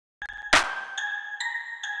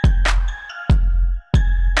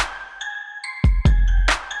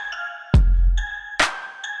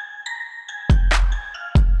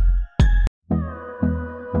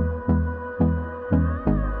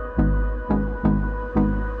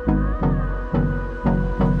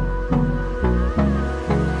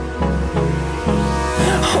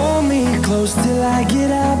close till I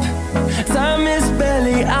get up. Time is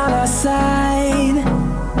barely on our side.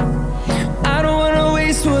 I don't wanna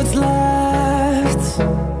waste what's left.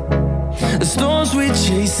 The storms we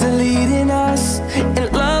chase are leading us,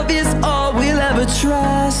 and love is all we'll ever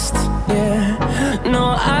trust. Yeah, no,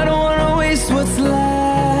 I don't wanna waste what's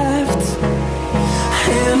left.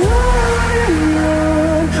 And on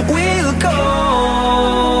we'll go,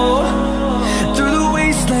 through the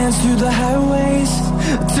wastelands, through the highways,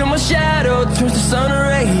 till my shadow turns to sun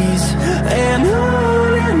rays. And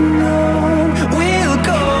on we'll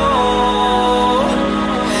go,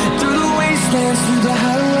 through the wastelands, through the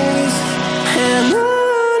highways, and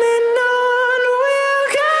on we'll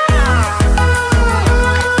go.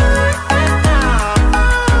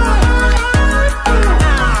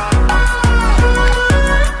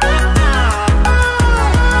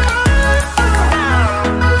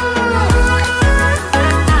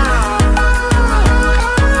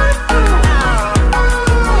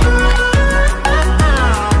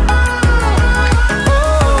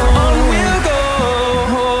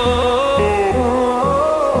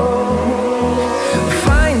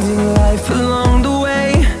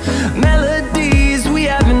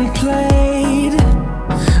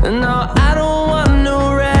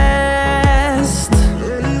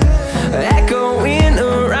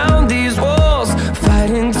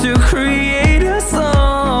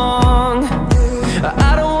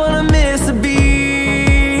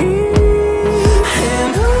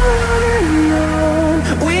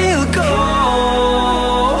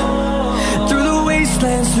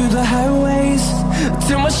 Through the highways,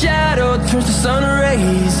 till my shadow turns to sun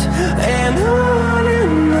rays. And on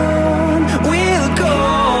we'll go,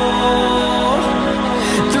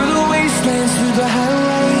 through the wastelands, through the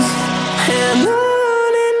highways, and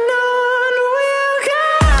on we'll go.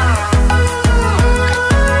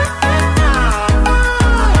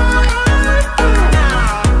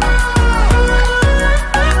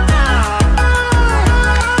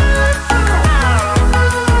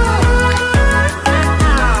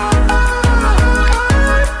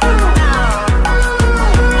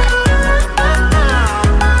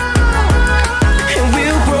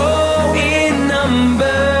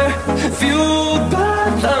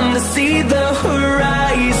 See the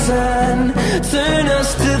horizon turn us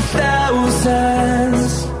to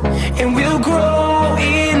thousands, and we'll grow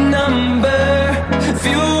in number,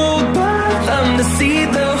 fueled by them to see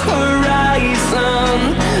the horizon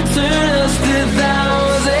turn us to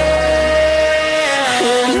thousands.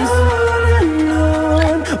 And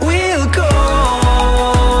on we'll go,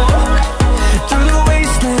 through the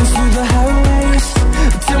wastelands, through the highways,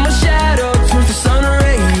 till my shadow turns to sun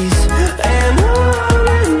rays. And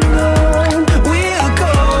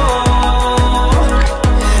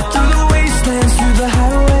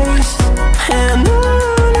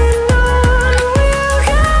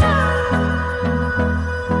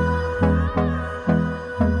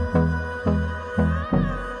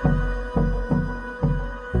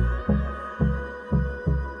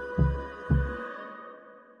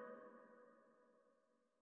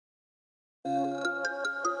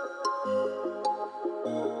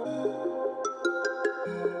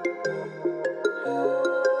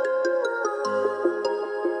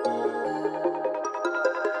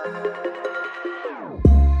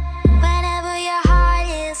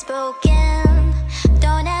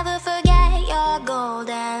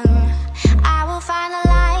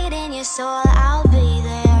soul, I'll be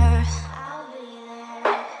there.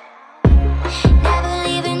 Never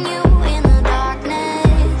leaving you in the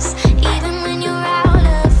darkness, even when you're out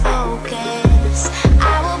of focus.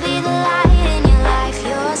 I will be the light in your life,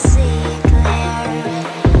 you'll see it clear.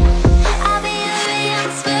 I'll be your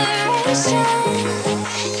inspiration,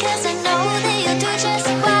 'cause I know that you'll do just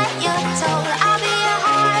what you're told. I'll be your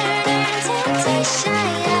hard-earned temptation,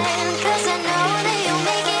 'cause I know that you'll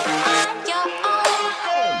make it on your own.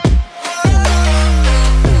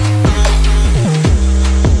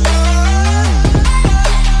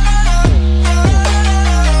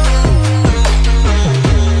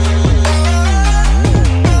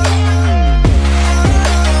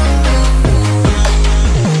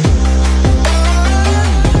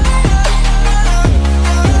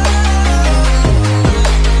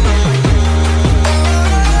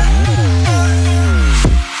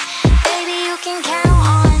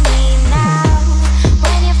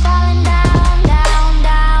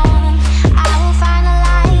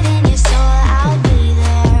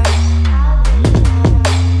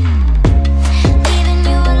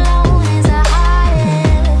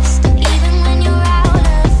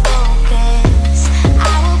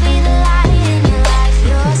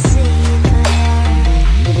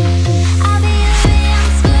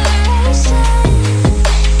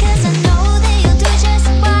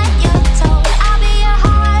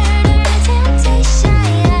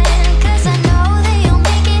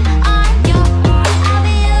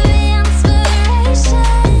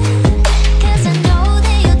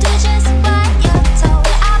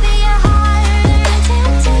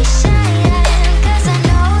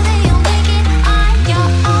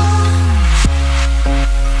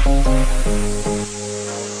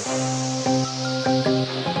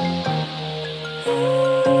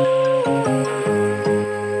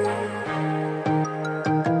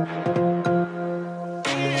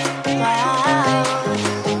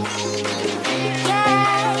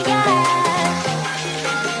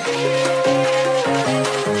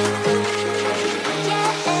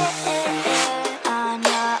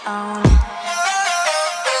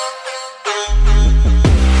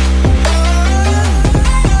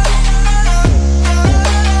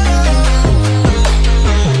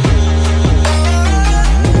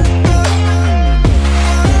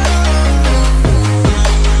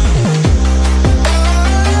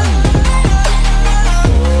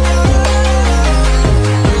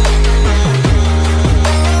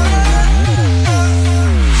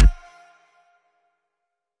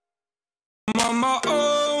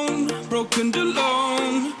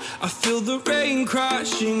 rain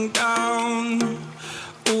crashing down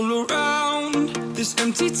all around this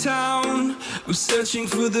empty town. I'm searching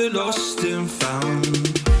for the lost and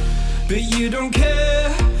found, but you don't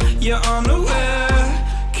care, you're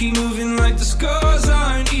unaware. Keep moving like the scars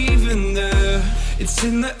aren't even there. It's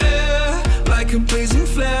in the air like a blazing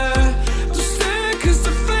flare. Don't stare cause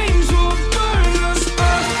the flames will burn us.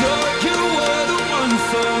 I thought you were the one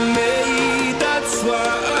for me, that's why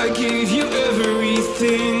I gave you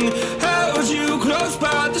everything.